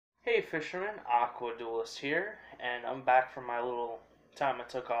Hey Fisherman, Aqua Duelist here, and I'm back from my little time I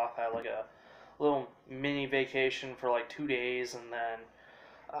took off. I had like a little mini vacation for like 2 days, and then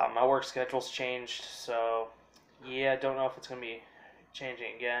my work schedule's changed, so yeah, I don't know if it's going to be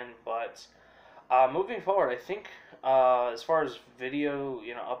changing again, but moving forward, I think as far as video,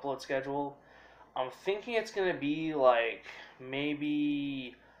 upload schedule, I'm thinking it's going to be like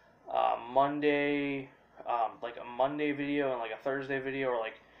maybe Monday, like a Monday video and like a Thursday video, or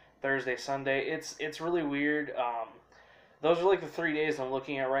like Thursday, Sunday. It's really weird. Those are like the 3 days I'm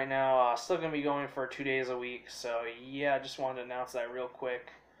looking at right now. Still gonna be going for 2 days a week. So yeah, I just wanted to announce that real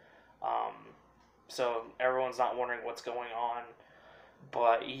quick, um, so everyone's not wondering what's going on.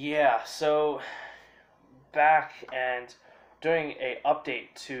 But yeah, so back and doing a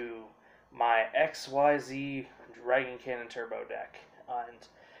update to my XYZ Dragon Cannon Turbo deck, and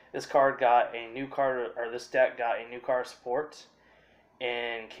this card got a new card, or this deck got a new card support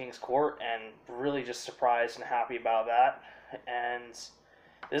in King's Court, and really just surprised and happy about that. And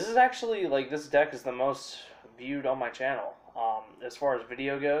this is actually, like, this deck is the most viewed on my channel. As far as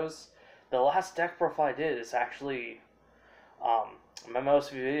video goes, the last deck profile I did is actually my most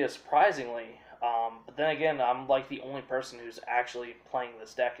viewed video, surprisingly. But then again, I'm like the only person who's actually playing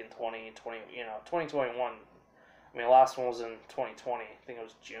this deck in 2020, 2021. I mean, the last one was in 2020. I think it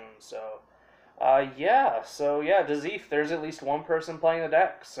was June. So, yeah, Dazif, there's at least one person playing the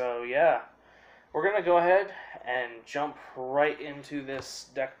deck. So, yeah, we're going to go ahead and jump right into this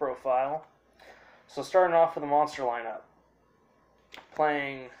deck profile. So, starting off with the monster lineup.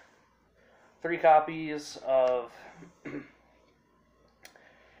 Playing 3 copies of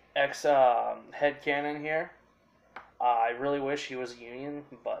X head cannon here. I really wish he was a Union,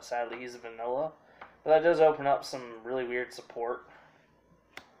 but sadly he's a vanilla. But that does open up some really weird support.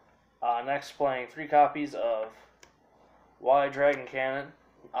 Next, playing 3 copies of Y Dragon Cannon.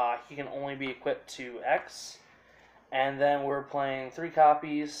 He can only be equipped to X. And then we're playing 3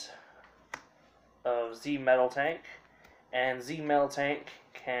 copies of Z Metal Tank. And Z Metal Tank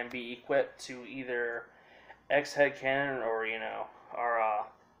can be equipped to either X Head Cannon or, our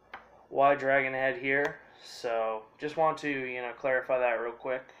Y Dragon Head here. So, just want to, clarify that real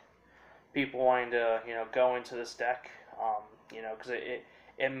quick. People wanting to, go into this deck, because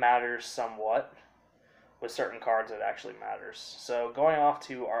it matters somewhat. With certain cards, it actually matters. So, going off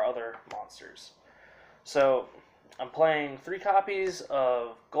to our other monsters. So, I'm playing 3 copies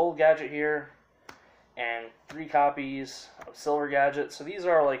of Gold Gadget here, and 3 copies of Silver Gadget. So, these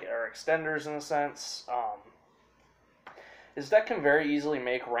are like our extenders in a sense. This deck can very easily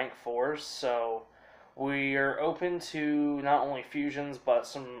make rank 4s, so we are open to not only fusions, but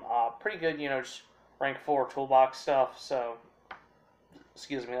some pretty good, just rank 4 toolbox stuff. So,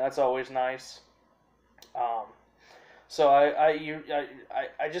 excuse me, that's always nice. So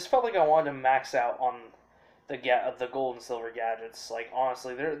I just felt like I wanted to max out on the gold and silver gadgets. Like,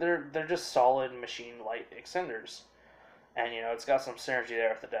 honestly, they're just solid machine light extenders, and it's got some synergy there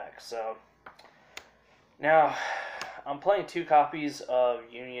with the deck. So now I'm playing 2 copies of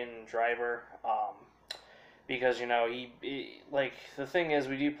Union Driver. Because, he like, the thing is,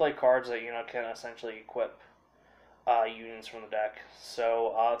 we do play cards that, can essentially equip unions from the deck.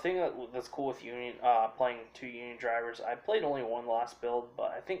 So, the thing that's cool with Union, playing 2 Union Drivers, I played only 1 last build,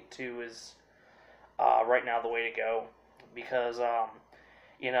 but I think 2 is right now the way to go. Because,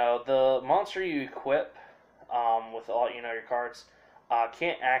 the monster you equip with all, your cards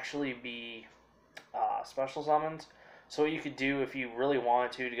can't actually be special summoned. So what you could do if you really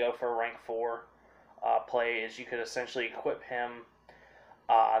wanted to go for a rank 4 play is you could essentially equip him,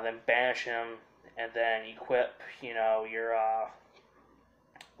 then banish him, and then equip, your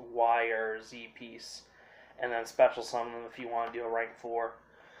Y or Z piece, and then special summon them if you want to do a rank 4.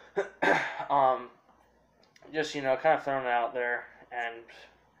 Just, kind of throwing it out there. And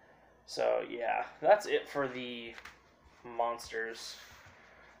so, yeah, that's it for the monsters.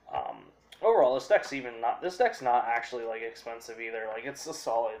 Overall, this deck's not actually, like, expensive either. Like, it's a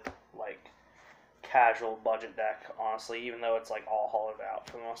solid, like, casual budget deck, honestly, even though it's, like, all hollowed out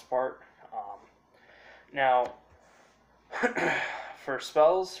for the most part. Now, for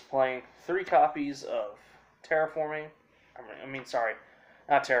spells, playing 3 copies of Terraforming,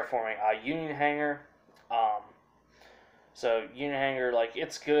 not Terraforming, Union Hanger. So, Union Hanger, like,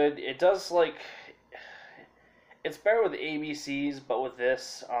 it's good. It does, like, it's better with ABCs, but with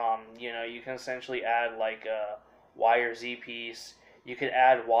this, you can essentially add, like, a Y or Z piece. You could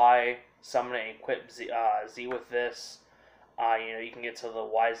add Y, summon and equip Z with this. You can get to the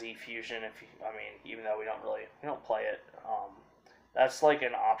YZ fusion if even though we don't play it. That's like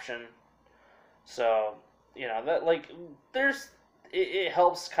an option. So, that, like, it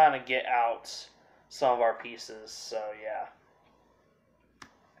helps kind of get out some of our pieces. So yeah.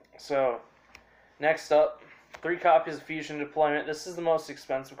 So next up, 3 copies of Fusion Deployment. This is the most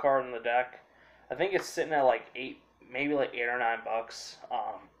expensive card in the deck. I think it's sitting at like maybe like $8 or $9.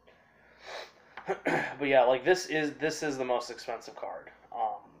 But yeah, like this is the most expensive card.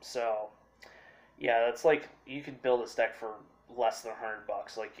 So yeah, that's like you could build this deck for less than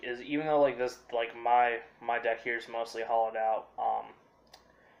 $100. Like even though like this like my deck here is mostly hollowed out.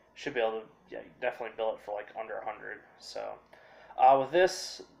 Should be able to definitely build it for like under 100. So with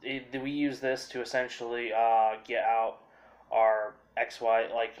this, we use this to essentially get out our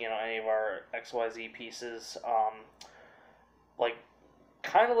XY, like any of our XYZ pieces. Like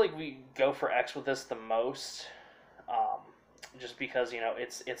kind of like we go for X with this the most, just because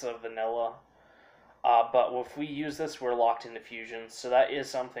it's a vanilla. But if we use this, we're locked into fusions, so that is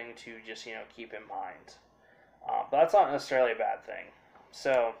something to just keep in mind. But that's not necessarily a bad thing.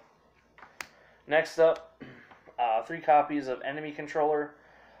 So next up, 3 copies of Enemy Controller.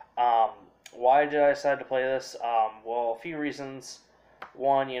 Why did I decide to play this? Well, a few reasons.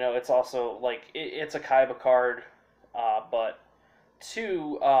 One, it's also like it's a Kaiba card, but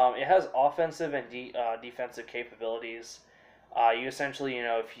 2, it has offensive and defensive capabilities. You essentially,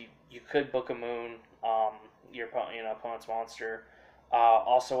 if you could book a moon, your opponent's monster.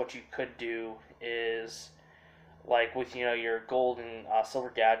 Also, what you could do is, like with your gold and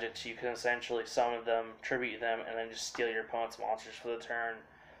silver gadgets, you can essentially summon them, tribute them, and then just steal your opponent's monsters for the turn.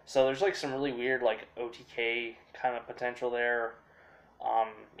 So there's like some really weird like OTK kind of potential there.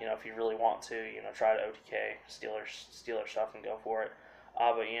 If you really want to, try to OTK, steal their stuff and go for it.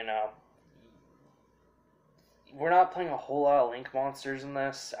 But we're not playing a whole lot of Link monsters in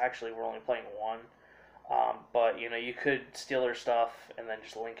this. Actually, we're only playing 1. But you could steal their stuff and then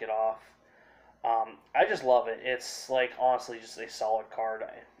just link it off. I just love it. It's like honestly just a solid card,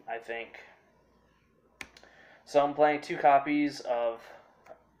 I think. So I'm playing 2 copies of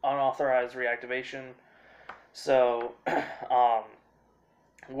Unauthorized Reactivation. So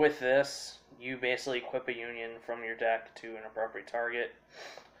with this, you basically equip a union from your deck to an appropriate target.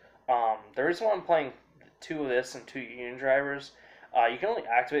 The reason why I'm playing 2 of this and 2 union drivers, you can only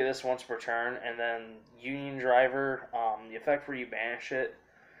activate this once per turn, and then union driver, the effect where you banish it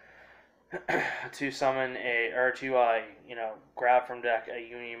to summon grab from deck a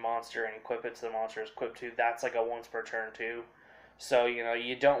union monster and equip it to the monster is equipped to. That's like a once per turn too. So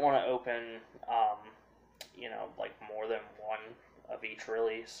you don't want to open like more than 1 of each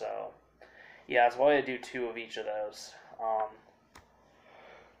really. So yeah, that's why I do 2 of each of those.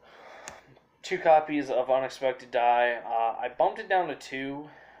 2 copies of Unexpected Die. I bumped it down to 2.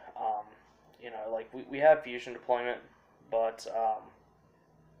 Like we have Fusion Deployment, but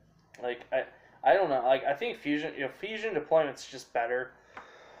like I don't know. Like I think Fusion Deployment's just better.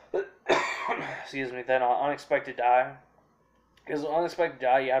 Excuse me. Than Unexpected Die. Because Unexpected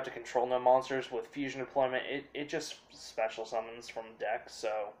Die, you have to control no monsters. With Fusion Deployment, it just special summons from deck.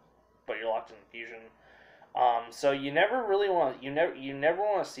 So, but you're locked in Fusion. So you never really want you never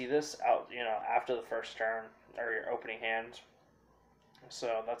want to see this out after the first turn or your opening hand.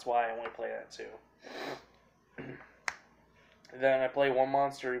 So that's why I only play that too. Then I play 1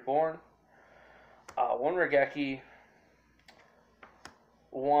 Monster Reborn, 1 Regeki,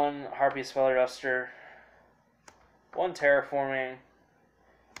 1 Harpy's Feather Duster, 1 Terraforming,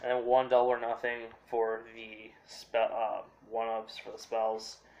 and then 1 Double or Nothing for the spell 1-ups for the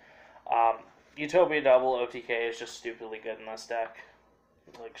spells. Utopia Double OTK is just stupidly good in this deck.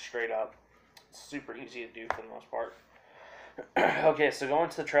 Like, straight up. It's super easy to do for the most part. Okay, so going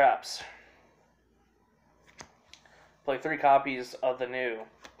to the traps. Play 3 copies of the new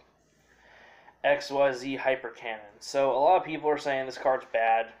XYZ Hyper Cannon. So, a lot of people are saying this card's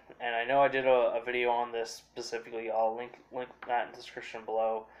bad, and I know I did a video on this specifically. I'll link that in the description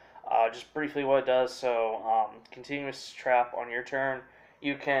below. Just briefly what it does. So, continuous trap on your turn.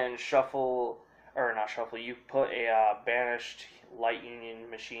 You can shuffle, or not shuffle, you put a banished Light Union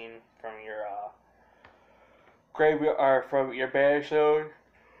machine from your graveyard, or from your banished zone.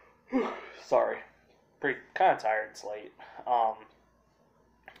 Sorry. Kind of tired, it's late.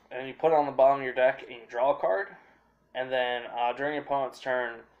 And you put it on the bottom of your deck and you draw a card. And then during your opponent's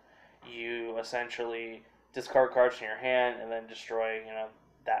turn, you essentially discard cards from your hand and then destroy,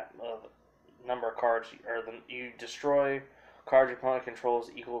 that number of cards, you destroy cards your opponent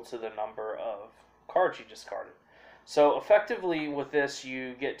controls equal to the number of cards you discarded. So effectively with this,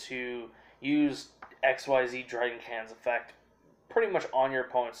 you get to use XYZ Dragon Cannon's effect pretty much on your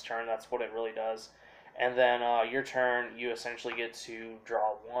opponent's turn. That's what it really does. And then your turn, you essentially get to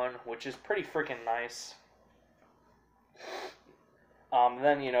draw 1, which is pretty freaking nice.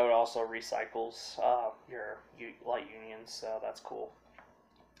 Then, you know, it also recycles your light unions, so that's cool.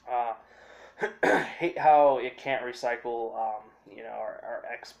 Uh, hate how it can't recycle, you know, our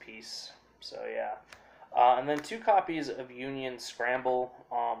X piece. So, yeah. And then 2 copies of Union Scramble.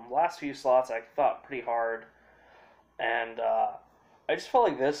 Last few slots I thought pretty hard. And I just felt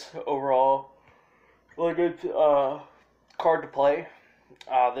like this overall really good card to play.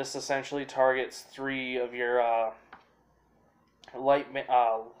 This essentially targets 3 of your light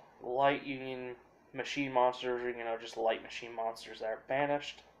light union machine monsters, or, you know, just light machine monsters that are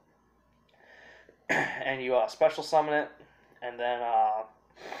banished. And you special summon it, and then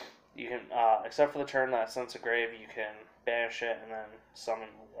you can, except for the turn that sends a grave, you can banish it and then summon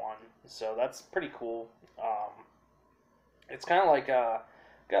 1. So that's pretty cool. It's kind of like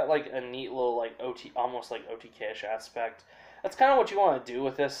got like a neat little like almost like OTK-ish aspect. That's kind of what you want to do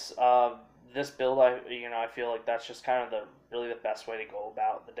with this this build. I feel like that's just kind of really the best way to go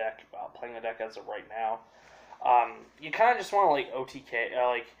about the deck, playing the deck as of right now. You kind of just want to like OTK,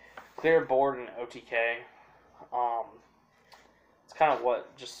 like clear board and OTK. It's kind of what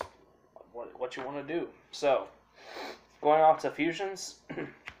you want to do. So going off to fusions,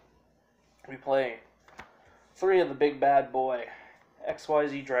 we play 3 of the big bad boy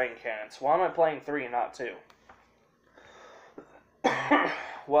XYZ Dragon Cannons. Why am I playing 3 and not 2?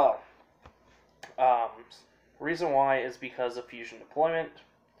 Well, reason why is because of fusion deployment.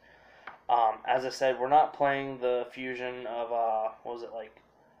 As I said, we're not playing the fusion of, what was it, like,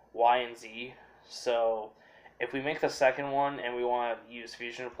 Y and Z. So, if we make the second one and we want to use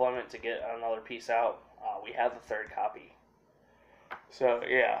fusion deployment to get another piece out, we have the 3rd copy. So,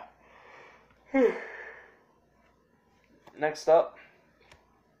 yeah. Next up,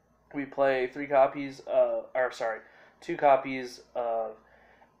 we play 2 copies of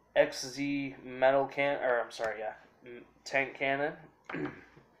XZ metal tank cannon.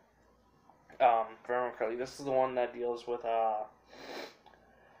 If I remember correctly, this is the one that deals with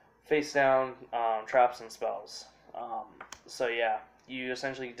face down traps and spells. So yeah, you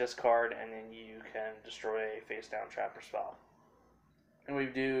essentially discard and then you can destroy a face down trap or spell. And we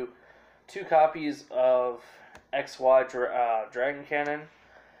do 2 copies of XY Dragon Cannon.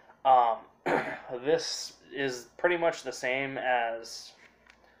 This is pretty much the same as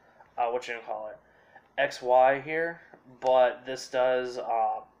XY here, but this does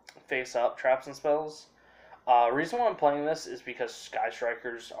face up traps and spells. Reason why I'm playing this is because Sky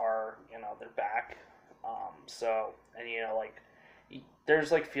Strikers are, they're back.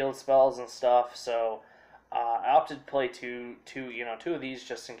 There's like field spells and stuff, so I opted to play two of these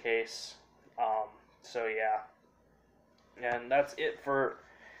just in case. So yeah. And that's it for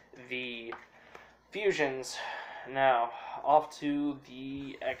the fusions. Now, off to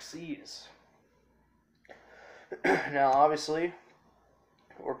the XCs. Now, obviously,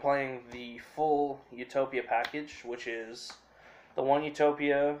 we're playing the full Utopia package, which is the one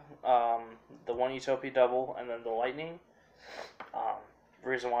Utopia double, and then the Lightning. The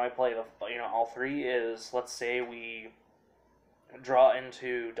reason why I play all 3 is, let's say we draw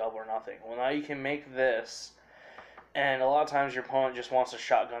into double or nothing. Well, now you can make this, and a lot of times your opponent just wants to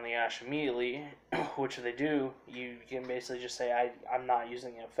shotgun the Ash immediately, which if they do, you can basically just say, I'm not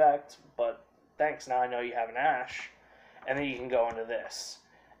using the effect, but thanks, now I know you have an Ash, and then you can go into this.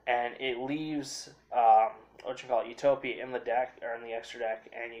 And it leaves, Utopia in the deck, or in the extra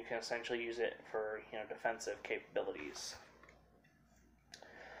deck, and you can essentially use it for, defensive capabilities.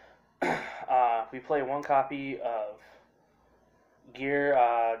 We play 1 copy of Gear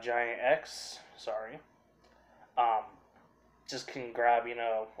Giant X, just can grab,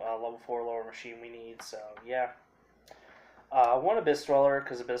 level 4 lower machine we need, so yeah. 1 Abyss Dweller,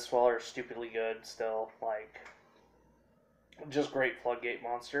 because Abyss Dweller is stupidly good still, just great floodgate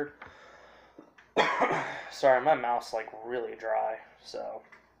monster. Sorry, my mouth's really dry, so.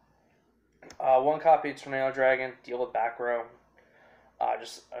 1 copy of Tornado Dragon, deal with back row.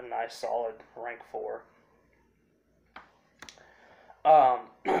 Just a nice solid rank 4.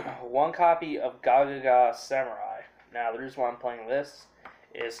 1 copy of Gagaga Samurai. Now, the reason why I'm playing this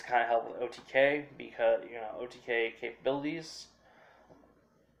is to kind of help with OTK, because, OTK capabilities.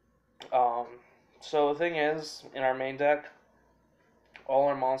 So the thing is, in our main deck, all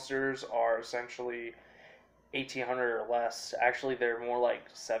our monsters are essentially 1800 or less. Actually, they're more like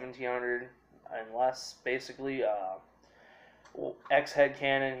 1700 and less, basically. X-Head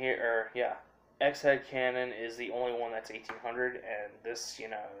Cannon here, X-Head Cannon is the only one that's 1800, and this,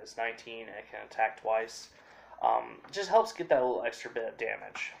 is 19 and it can attack twice. Just helps get that little extra bit of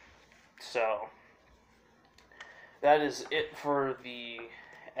damage. So, that is it for the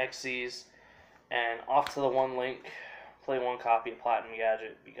XCs. And off to the 1 link play one copy of Platinum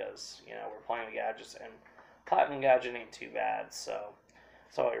Gadget because, you know, we're playing the gadgets, and Platinum Gadget ain't too bad, so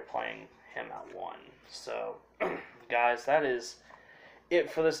that's why you're playing him at 1. So, guys, that is it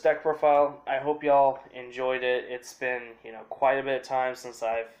for this deck profile. I hope y'all enjoyed it. It's been, you know, quite a bit of time since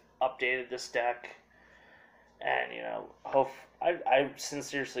I've updated this deck, and, you know, I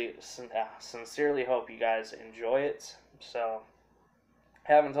sincerely hope you guys enjoy it. So,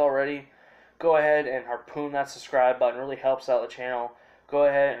 haven't already, go ahead and harpoon that subscribe button. It really helps out the channel. Go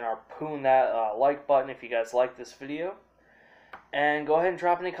ahead and harpoon that like button if you guys like this video. And go ahead and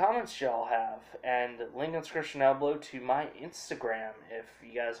drop any comments y'all have. And link in the description down below to my Instagram if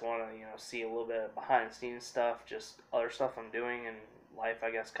you guys want to, you know, see a little bit of behind the scenes stuff, just other stuff I'm doing in life,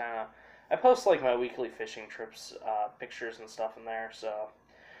 I guess, kind of. I post like my weekly fishing trips, pictures and stuff in there. So,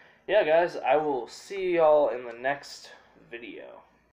 yeah, guys, I will see y'all in the next video.